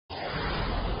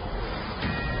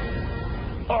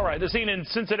All right, the scene in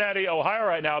Cincinnati, Ohio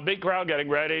right now. A big crowd getting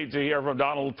ready to hear from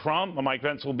Donald Trump. Mike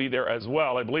Pence will be there as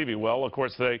well. I believe he will. Of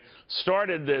course, they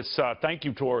started this thank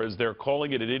you tour, as they're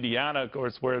calling it, in Indiana, of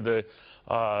course, where the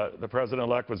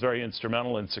president-elect was very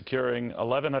instrumental in securing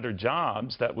 1,100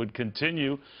 jobs that would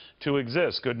continue to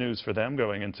exist. Good news for them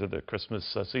going into the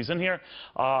Christmas season here.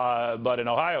 But in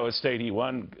Ohio, a state he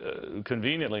won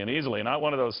conveniently and easily. Not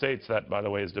one of those states that, by the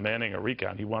way, is demanding a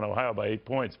recount. He won Ohio by 8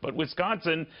 points. But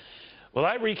Wisconsin, well,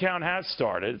 that recount has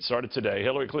started. It started today.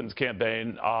 Hillary Clinton's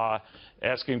campaign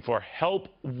asking for help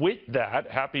with that,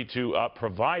 happy to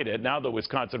provide it. Now the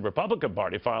Wisconsin Republican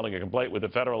Party filing a complaint with the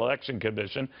Federal Election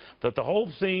Commission that the whole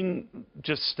thing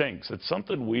just stinks. It's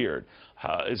something weird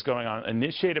is going on.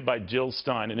 Initiated by Jill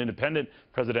Stein, an independent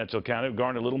presidential candidate,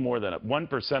 garnered a little more than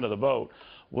 1% of the vote.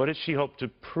 What does she hope to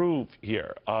prove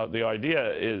here? The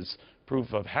idea is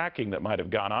proof of hacking that might have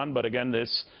gone on, but again,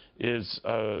 this is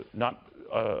not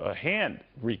a hand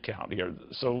recount here.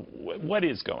 So what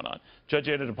is going on? Judge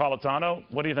Napolitano,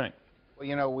 what do you think? Well,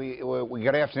 you know,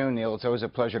 good afternoon, Neil. It's always a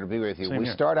pleasure to be with you. Same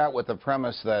here. Start out with the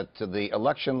premise that the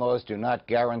election laws do not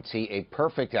guarantee a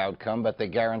perfect outcome, but they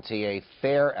guarantee a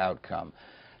fair outcome.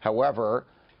 However,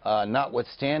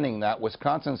 notwithstanding that,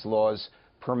 Wisconsin's laws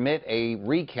permit a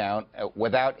recount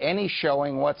without any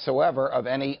showing whatsoever of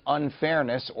any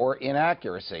unfairness or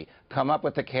inaccuracy. Come up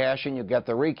with the cash and you get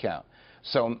the recount.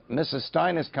 So Mrs.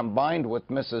 Stein has combined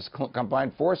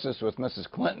forces with Mrs.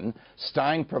 Clinton,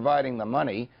 Stein providing the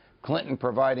money, Clinton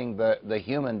providing the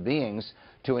human beings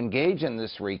to engage in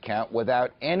this recount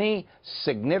without any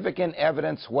significant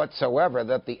evidence whatsoever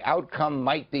that the outcome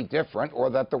might be different or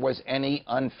that there was any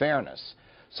unfairness.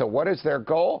 So what is their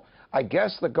goal? I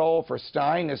guess the goal for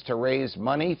Stein is to raise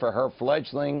money for her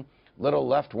fledgling little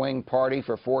left-wing party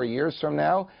for 4 years from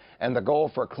now, and the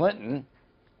goal for Clinton,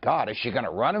 God, is she going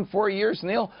to run in 4 years,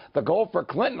 Neil? The goal for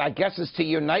Clinton, I guess, is to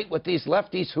unite with these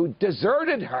lefties who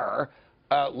deserted her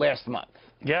last month.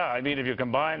 Yeah, I mean, if you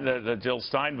combine the Jill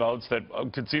Stein votes that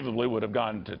conceivably would have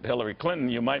gone to Hillary Clinton,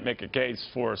 you might make a case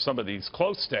for some of these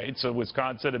close states,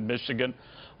 Wisconsin and Michigan,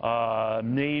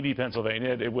 maybe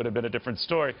Pennsylvania. It would have been a different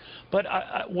story. But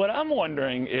what I'm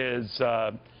wondering is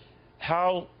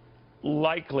how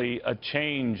likely a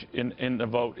change in the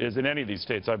vote is in any of these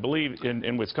states. I believe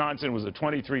in Wisconsin it was a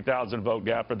 23,000 vote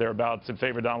gap or thereabouts in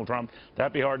favor of Donald Trump.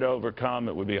 That'd be hard to overcome.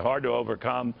 It would be hard to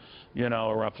overcome, you know,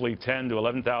 a roughly 10 to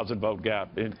 11,000 vote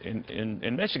gap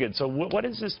in Michigan. So what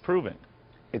is this proving?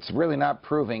 It's really not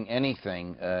proving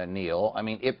anything, Neil. I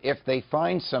mean, if they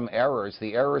find some errors,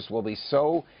 the errors will be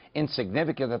so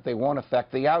insignificant that they won't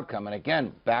affect the outcome. And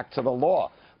again, back to the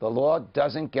law. The law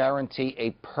doesn't guarantee a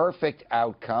perfect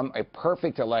outcome, a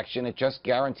perfect election. It just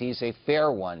guarantees a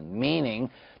fair one,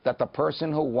 meaning that the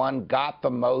person who won got the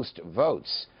most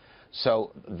votes.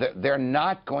 So they're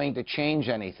not going to change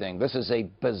anything. This is a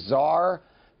bizarre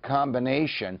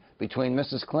combination between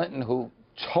Mrs. Clinton, who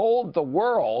told the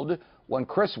world when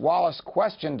Chris Wallace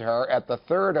questioned her at the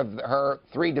third of her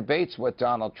 3 debates with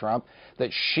Donald Trump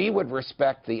that she would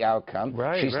respect the outcome.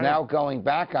 She's now going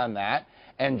back on that.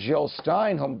 And Jill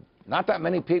Stein, whom not that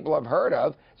many people have heard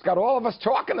of, has got all of us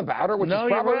talking about her, which is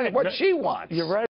probably what she wants. You're right.